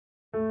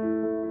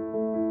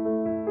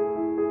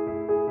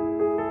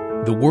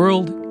The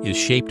world is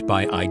shaped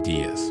by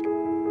ideas,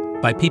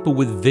 by people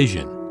with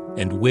vision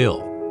and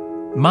will,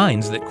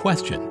 minds that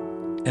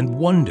question and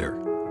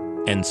wonder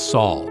and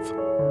solve.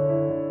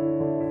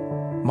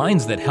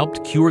 Minds that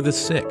helped cure the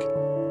sick,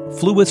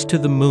 flew us to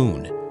the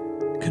moon,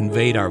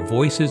 conveyed our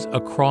voices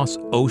across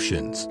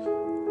oceans,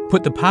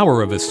 put the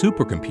power of a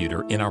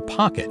supercomputer in our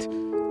pocket,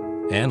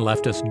 and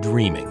left us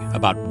dreaming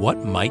about what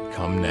might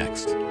come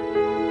next.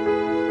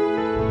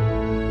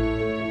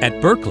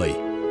 At Berkeley,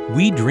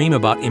 we dream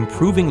about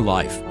improving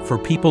life for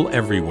people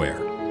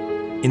everywhere,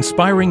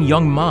 inspiring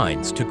young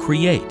minds to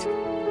create,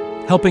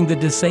 helping the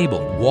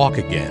disabled walk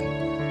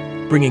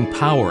again, bringing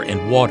power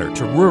and water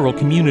to rural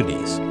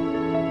communities,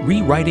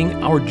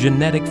 rewriting our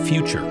genetic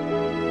future.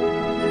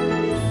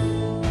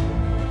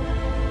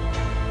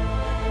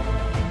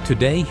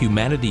 Today,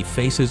 humanity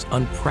faces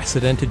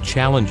unprecedented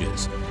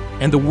challenges,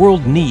 and the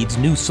world needs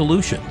new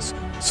solutions,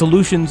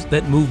 solutions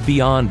that move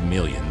beyond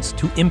millions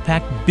to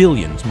impact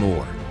billions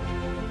more.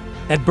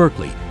 At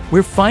Berkeley,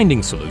 we're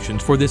finding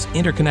solutions for this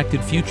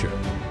interconnected future.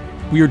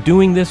 We are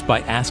doing this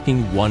by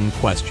asking one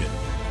question: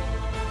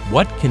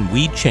 what can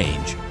we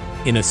change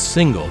in a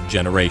single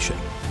generation?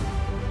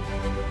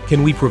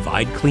 Can we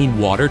provide clean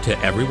water to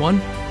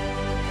everyone?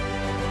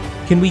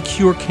 Can we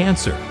cure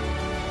cancer?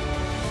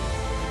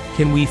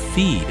 Can we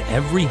feed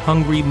every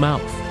hungry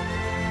mouth?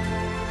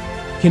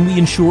 Can we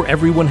ensure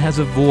everyone has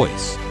a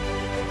voice?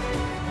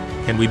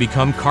 Can we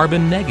become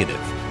carbon negative?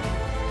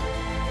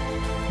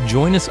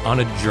 Join us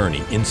on a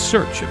journey in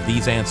search of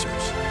these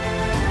answers.